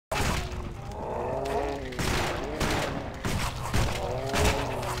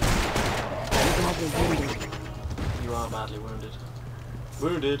not badly wounded.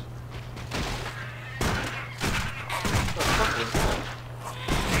 Wounded! What the fuck was that?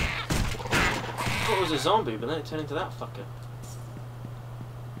 I thought it was a zombie, but then it turned into that fucker.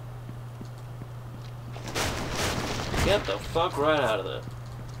 Get the fuck right out of there.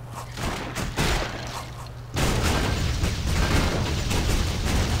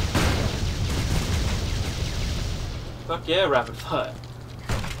 Fuck yeah, rapid fire.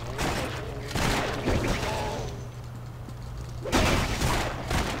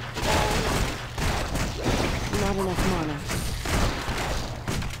 Not enough mana.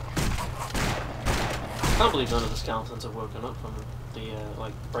 I can't believe none of the skeletons have woken up from the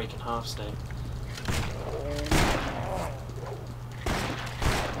like break in half state.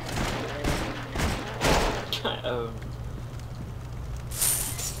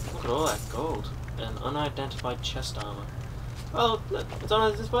 Look at all that gold and unidentified chest armor. Well, it's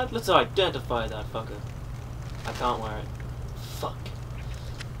unidentified. Let's identify that fucker. I can't wear it. Fuck.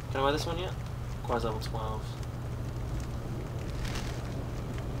 Can I wear this one yet? Requires level 12.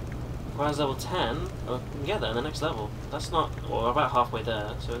 Requires level 10. Oh, we can get that in the next level. That's not. Well, we're about halfway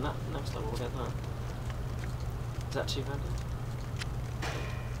there, so in that next level we'll get that. Is that 200?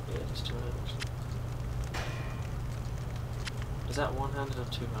 Yeah, it's 200 actually. Is that one-handed or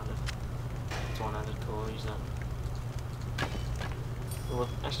two-handed? It's one-handed, cool, I'll use that. Well,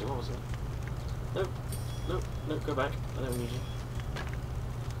 actually, what was it? Nope, nope, nope, go back. I don't need you.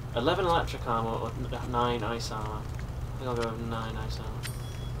 11 electric armor or 9 ice armor. I think I'll go with 9 ice armor.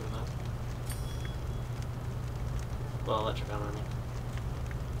 Go with that. Well, electric armor, I mean.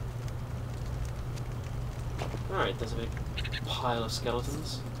 Alright, there's a big pile of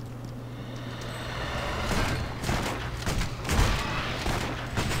skeletons.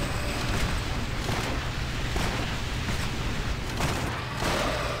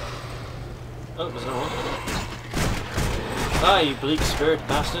 Oh, there's no one. Ah, you bleak spirit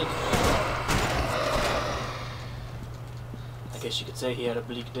bastard. I guess you could say he had a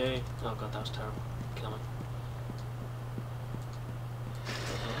bleak day. Oh god, that was terrible. Kill me.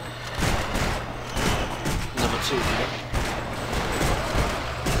 Number 2,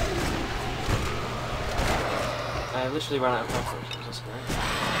 I literally ran out of cockroaches, that's great.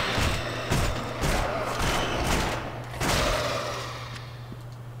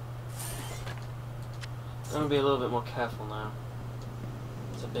 I'm gonna be a little bit more careful now.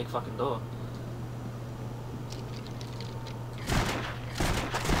 It's a big fucking door.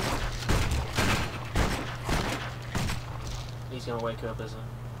 He's gonna wake up, isn't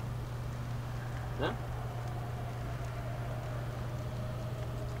he? No?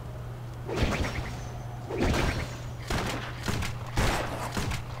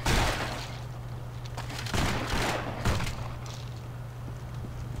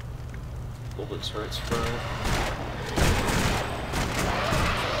 Looks for its fur.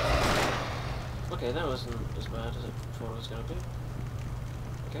 Okay, that wasn't as bad as it thought it was going to be.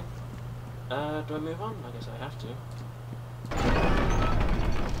 Okay. Do I move on? I guess I have to.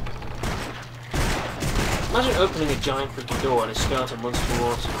 Imagine opening a giant freaking door and a skeleton runs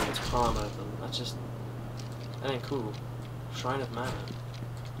towards you with its palm open. That's just... that ain't cool. Shrine of Mana.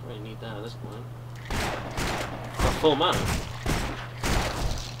 I really need that at this point. Got full mana.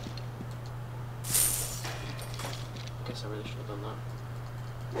 I guess I really should have done that.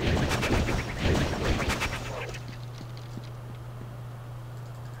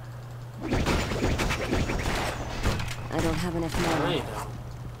 I don't have enough mana. No, you don't.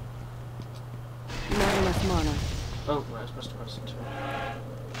 Not enough mana. Oh, right, I was supposed to press it too.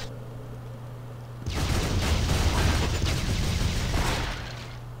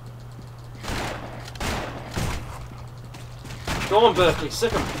 Go on, Berkeley,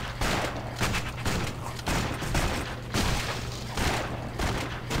 sick 'em!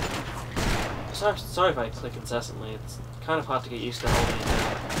 Sorry if I click incessantly, it's kind of hard to get used to holding it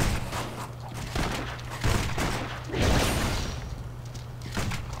down.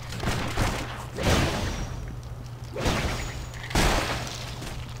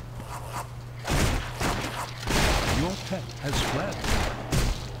 Your pet has fled.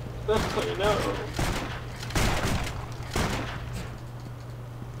 Berkeley, no!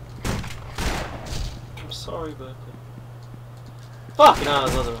 I'm sorry, Berkeley. Fucking hell,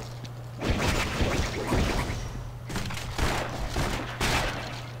 there's another one.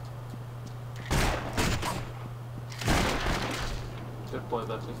 Good boy,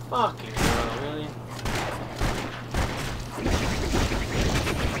 Berkeley. Fucking hell, really?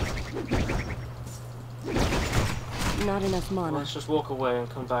 Not enough mana. Let's just walk away and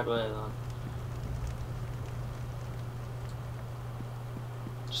come back later then.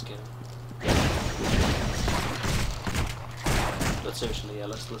 Just kidding. But seriously, yeah,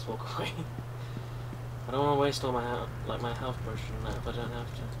 let's walk away. I don't want to waste all my my health potion on that if I don't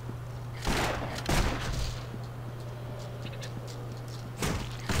have to.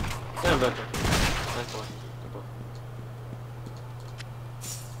 Damn, Becker. Nice boy. Good boy.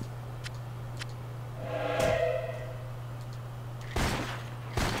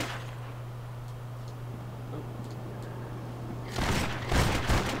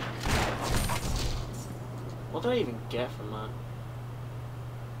 What did I even get from that?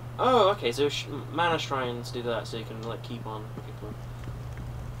 Oh, okay, so mana shrines do that, so you can, like, keep on people.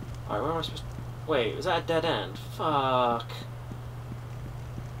 Alright, where am I supposed to... Wait, is that a dead end? Fuck.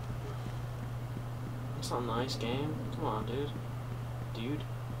 That's not a nice game. Come on, dude. Dude.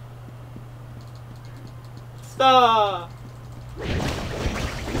 Ah!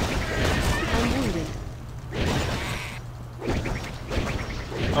 I'm wounded.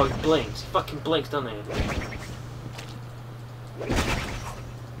 Oh, it blinks. Fucking blinks, doesn't it?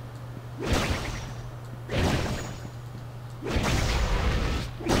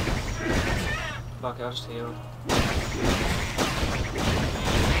 Fuck, I'll just heal.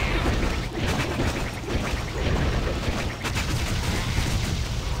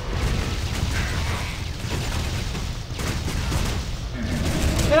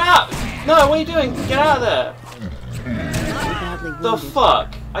 Get out! No, what are you doing? Get out of there! Badly wounded. The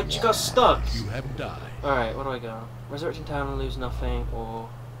fuck? I just got stuck. You have died. Alright, where do I go? Resurrecting Town and lose nothing, or...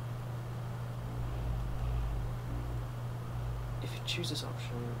 If you choose this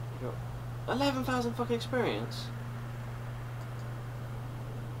option, you got 11,000 fucking experience.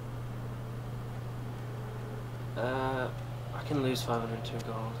 I can lose 502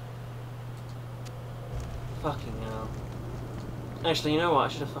 gold. Fucking hell. Actually, you know what? I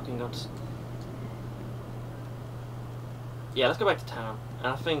should have fucking gone to... Yeah, let's go back to town. And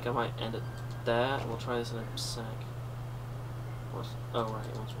I think I might end it there, and we'll try this in a sec. What? Oh, right,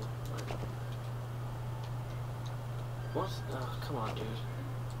 it wants more. Right. What? Oh, come on, dude.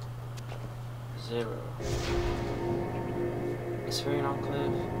 0. Ispherian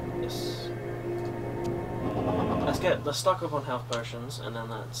Enclave? Yes. Let's stock up on health potions, and then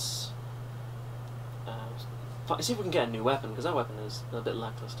let's... see if we can get a new weapon, because that weapon is a bit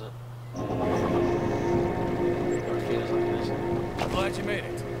lackluster. Or it feels like it is. I'm glad you made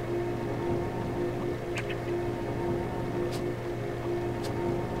it.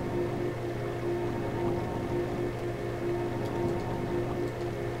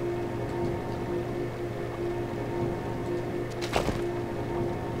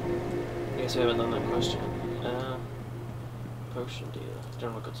 I guess we haven't done that question. Potion dealer.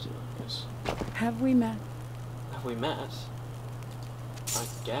 General goods dealer, yes. Have we met? Have we met? I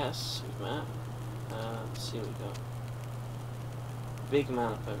guess we've met. Let's see what we got. Big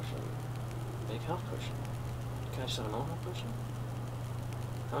mana potion. Big health potion. Can I just have an all health potion?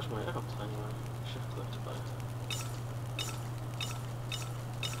 How much money? I got plenty of money. I should have collected by.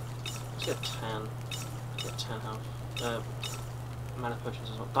 Let's get 10. Let's get 10 health. Mana potions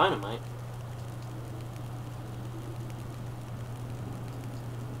as well. Dynamite?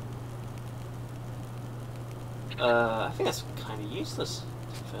 I think that's kind of useless,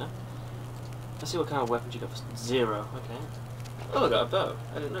 to be fair. Let's see what kind of weapons you got for 0. Okay. Oh, I got a bow.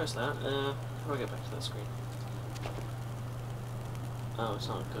 I didn't notice that. How do I get back to that screen? Oh, it's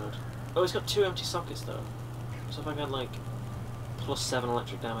not good. Oh, it's got 2 empty sockets, though. So if I got, like, +7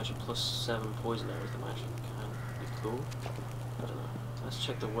 electric damage and +7 poison arrows, that might actually kind of be cool. I don't know. Let's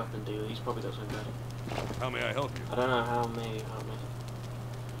check the weapon dealer. He's probably got something better. How may I help you? I don't know how may you help me.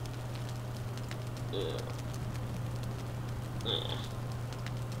 Yeah. Yeah.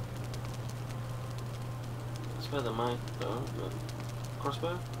 It's better than my bow, but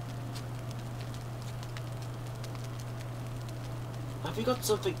crossbow? Have you got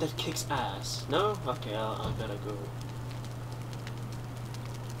something that kicks ass? No? Okay, I better go.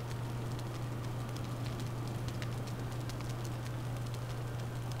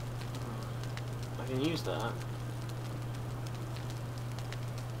 I can use that.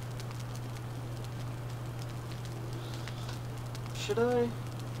 Should I?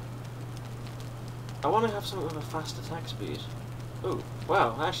 I want to have something with a fast attack speed. Ooh,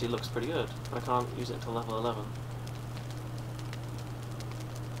 wow, that actually looks pretty good. But I can't use it until level 11.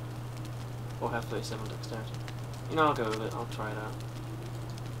 Or have 37 dexterity. You know, I'll go with it, I'll try it out.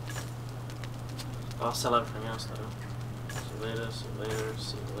 I'll sell everything else though. See you later, see you later,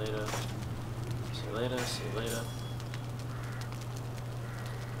 see you later. See you later, see you later.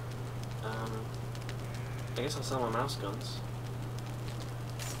 I guess I'll sell my mouse guns.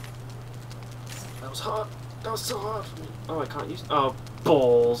 That was hard. That was so hard for me. Oh, I can't use... Oh,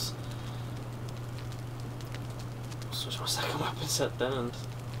 balls. Switch my second weapon set then, and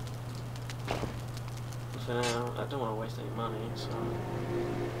for now, I don't want to waste any money, so...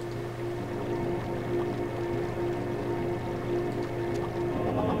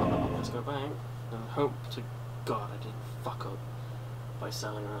 Let's go back, and hope to God I didn't fuck up by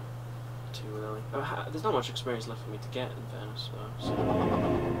selling that too early. There's not much experience left for me to get, in fairness, though, so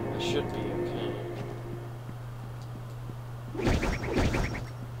I should be okay.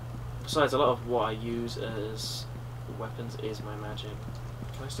 Besides, a lot of what I use as weapons is my magic.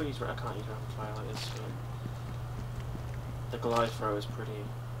 Can I still use... I can't use rapid fire like this, so... The glide throw is pretty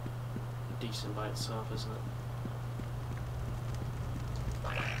decent by itself, isn't it?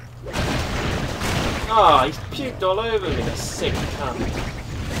 Ah, he's puked all over me, that sick cunt.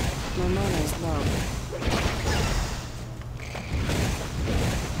 My mana is low.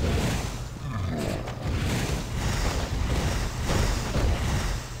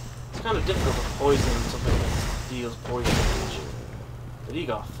 It's kind of difficult to poison something that deals poison damage. But he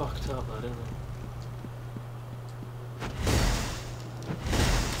got fucked up though, didn't he?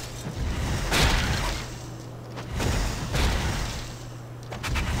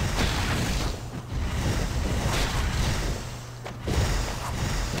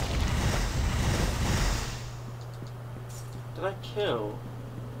 Did I kill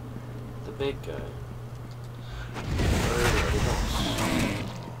the big guy?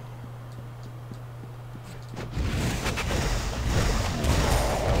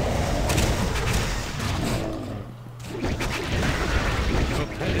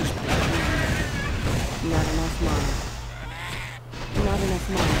 Not enough mana. Not enough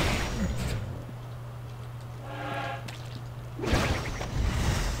mana.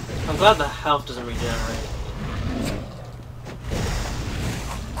 I'm glad the health doesn't regenerate.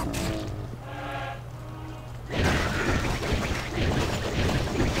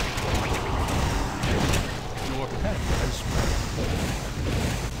 Your pet has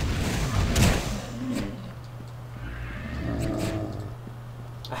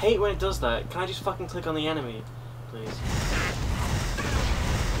I hate when it does that. Can I just fucking click on the enemy, please?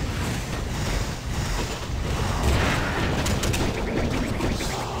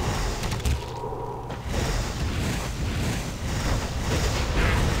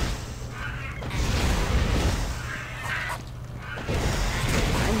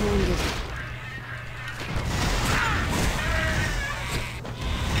 I'm wounded.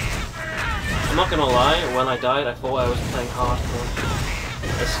 I'm not gonna lie, when I died I thought I was playing hardcore.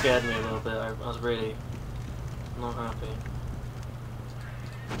 It scared me a little bit, I was really not happy.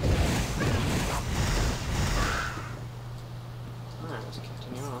 Alright, let's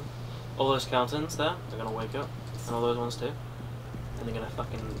continue on. All those skeletons there, they're gonna wake up. And all those ones too. And they're gonna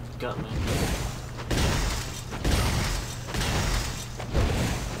fucking gut me.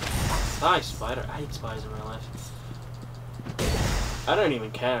 Die, spider. I hate spiders in real life. I don't even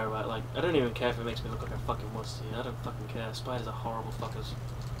care about, like, I don't even care if it makes me look like a fucking musty. I don't fucking care. Spiders are horrible fuckers.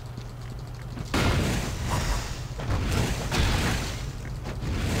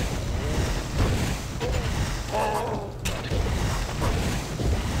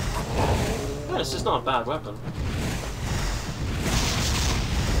 Yeah, this is not a bad weapon.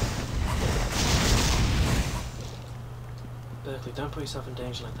 Berkeley, don't put yourself in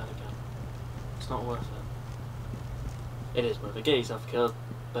danger like that again. It's not worth it. It is worth it. Get yourself killed,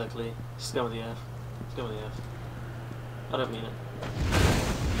 Berkeley. Scum of the earth. Scum of the earth. I don't mean it.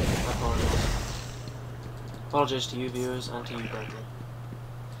 I apologize. Apologies to you viewers and to you, Berkeley.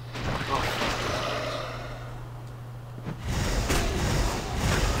 Oh,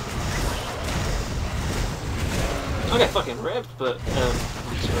 I got fucking ripped, but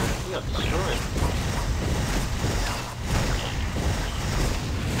he got destroyed.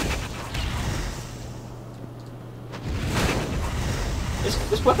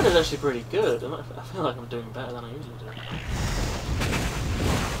 This weapon is actually pretty good. I feel like I'm doing better than I usually do.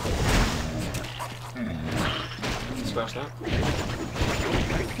 Scratch that.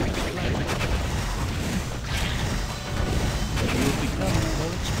 You'll become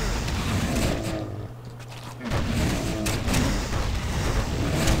more experienced.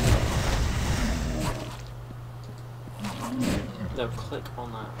 No, click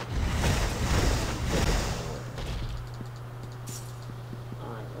on that.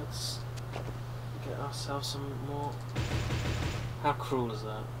 Alright, let's get ourselves some more. How cruel is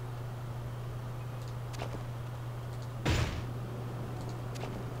that?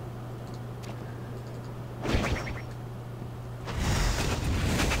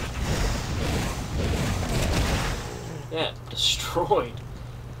 Yeah, destroyed.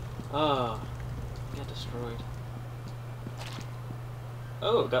 Oh, get destroyed.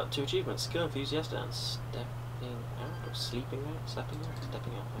 Oh, got 2 achievements. Skill Enthusiast and stepping out or sleeping out? Stepping out?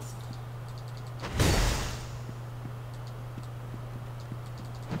 Stepping out.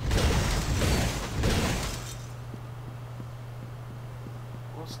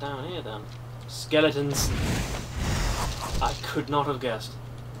 What's down here then? Skeletons! I could not have guessed.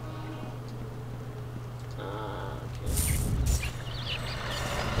 Okay.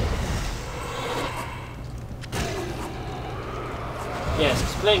 Yes,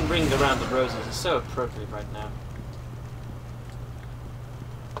 because playing Ring Around the Roses is so appropriate right now.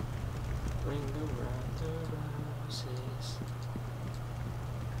 Ring around the roses.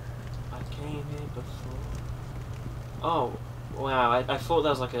 I came here before. Oh, wow! I thought that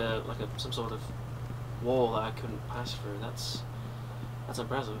was like a some sort of wall that I couldn't pass through. That's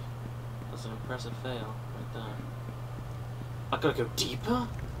impressive. That's an impressive fail right there. I gotta go deeper.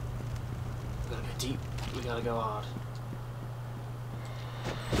 We gotta go deep. We gotta go hard.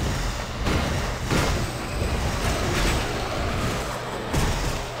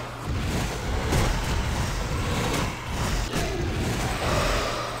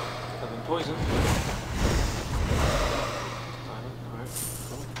 I've been poisoned. Alright,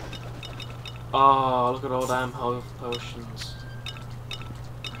 cool. Oh, look at all damn health potions.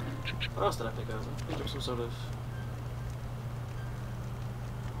 What else did I pick over? I picked up some sort of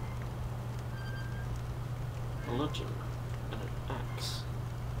bludgeon and an axe.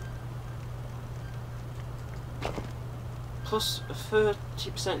 Plus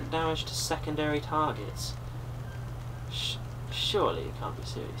 30% damage to secondary targets. Surely it can't be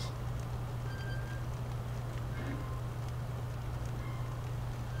serious.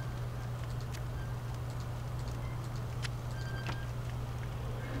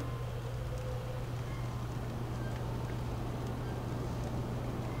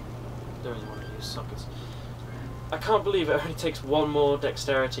 Don't really want to use sockets. I can't believe it only takes one more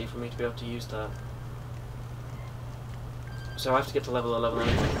dexterity for me to be able to use that. So I have to get to level 11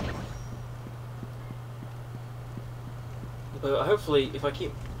 anyway. But hopefully, if I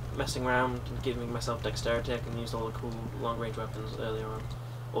keep messing around and giving myself dexterity, I can use all the cool long-range weapons earlier on.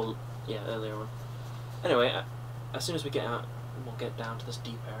 Or, yeah, earlier on. Anyway, as soon as we get out, we'll get down to this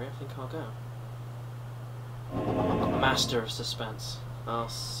deep area, I think I'll go. Master of suspense. I'll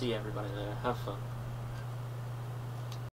see everybody there. Have fun.